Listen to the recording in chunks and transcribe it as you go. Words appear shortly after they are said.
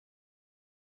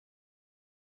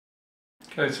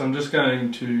Okay, so I'm just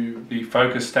going to be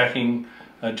focus stacking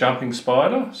a jumping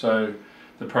spider. So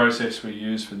the process we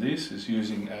use for this is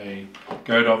using a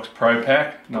Godox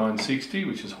ProPack 960,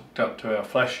 which is hooked up to our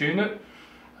flash unit.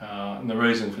 And the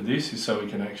reason for this is so we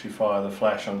can actually fire the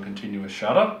flash on continuous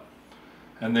shutter.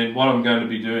 And then what I'm going to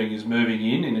be doing is moving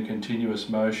in a continuous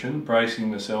motion, bracing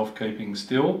myself, keeping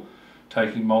still,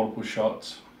 taking multiple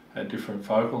shots at different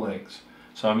focal lengths.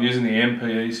 So I'm using the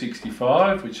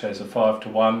mpe65, which has a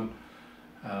 5:1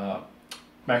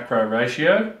 macro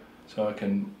ratio, so I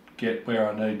can get where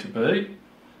I need to be,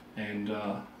 and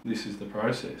this is the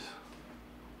process.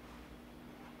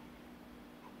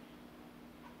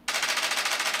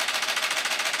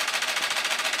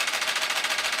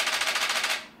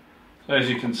 So as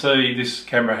you can see, this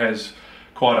camera has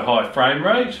quite a high frame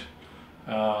rate,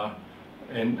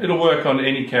 and it'll work on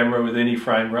any camera with any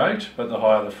frame rate, but the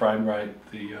higher the frame rate,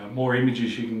 the more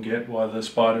images you can get while the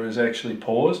spider is actually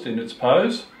paused in its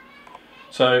pose.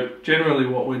 So generally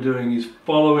what we're doing is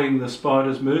following the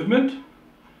spider's movement,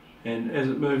 and as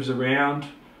it moves around,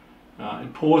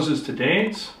 it pauses to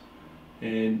dance,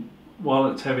 and while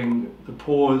it's having the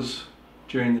pause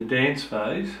during the dance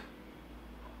phase,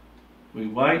 we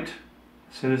wait.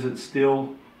 As soon as it's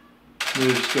still,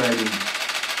 move straight in.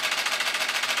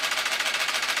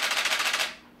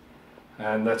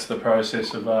 And that's the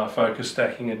process of focus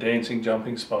stacking a dancing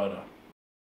jumping spider.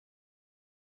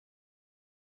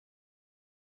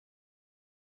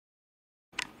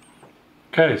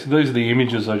 Okay, so these are the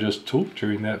images I just took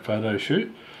during that photo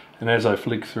shoot, and as I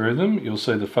flick through them you'll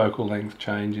see the focal length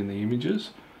change in the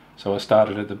images. So I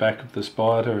started at the back of the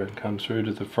spider and come through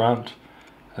to the front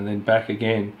and then back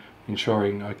again,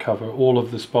 ensuring I cover all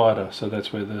of the spider. So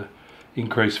that's where the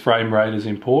increased frame rate is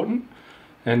important.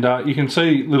 And you can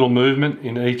see little movement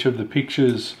in each of the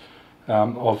pictures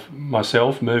of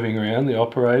myself moving around, the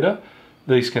operator.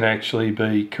 These can actually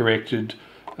be corrected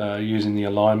using the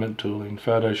alignment tool in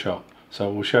Photoshop. So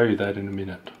we'll show you that in a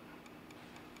minute.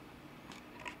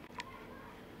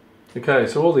 Okay,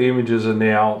 so all the images are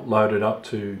now loaded up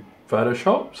to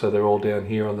Photoshop. So they're all down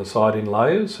here on the side in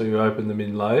layers. So you open them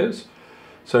in layers.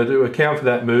 So to account for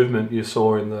that movement you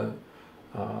saw in the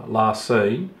last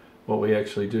scene, what we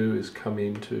actually do is come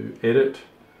into Edit,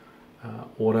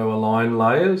 Auto Align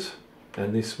Layers,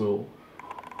 and this will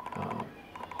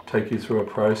take you through a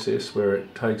process where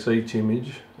it takes each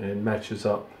image and matches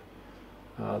up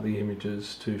the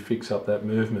images to fix up that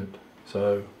movement.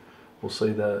 So we'll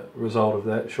see the result of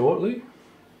that shortly.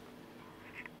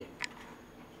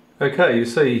 Okay, you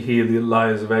see here the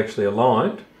layers have actually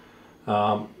aligned.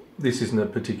 This isn't a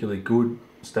particularly good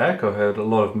stack. I've had a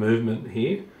lot of movement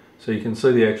here. So you can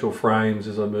see the actual frames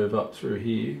as I move up through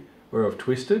here where I've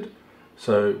twisted.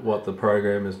 So what the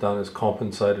program has done is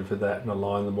compensated for that and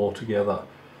align them all together.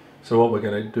 So what we're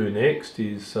going to do next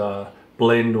is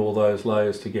blend all those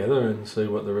layers together and see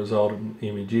what the resultant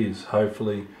image is.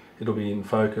 Hopefully it'll be in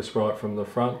focus right from the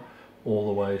front all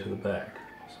the way to the back.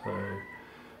 So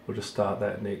we'll just start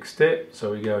that next step.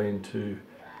 So we go into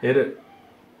Edit,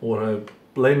 Auto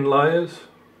Blend Layers,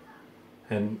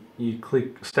 and you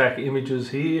click Stack Images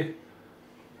here,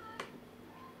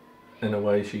 and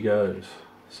away she goes.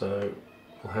 So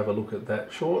we'll have a look at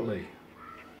that shortly.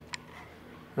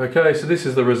 Okay, so this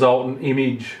is the resultant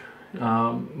image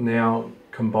now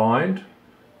combined.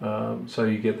 So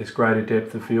you get this greater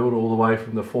depth of field all the way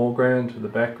from the foreground to the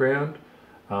background,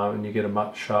 and you get a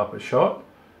much sharper shot.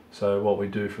 So what we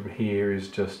do from here is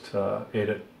just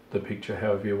edit the picture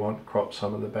however you want, crop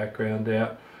some of the background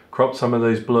out, crop some of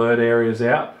these blurred areas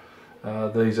out.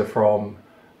 These are from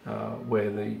where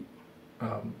the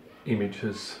image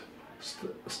has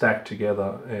stacked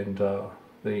together and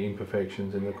the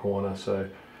imperfections in the corner, so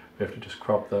we have to just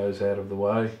crop those out of the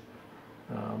way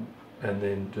and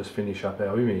then just finish up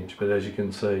our image. But as you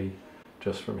can see,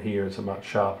 just from here it's a much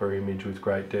sharper image with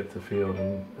great depth of field,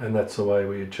 and that's the way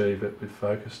we achieve it with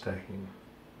focus stacking.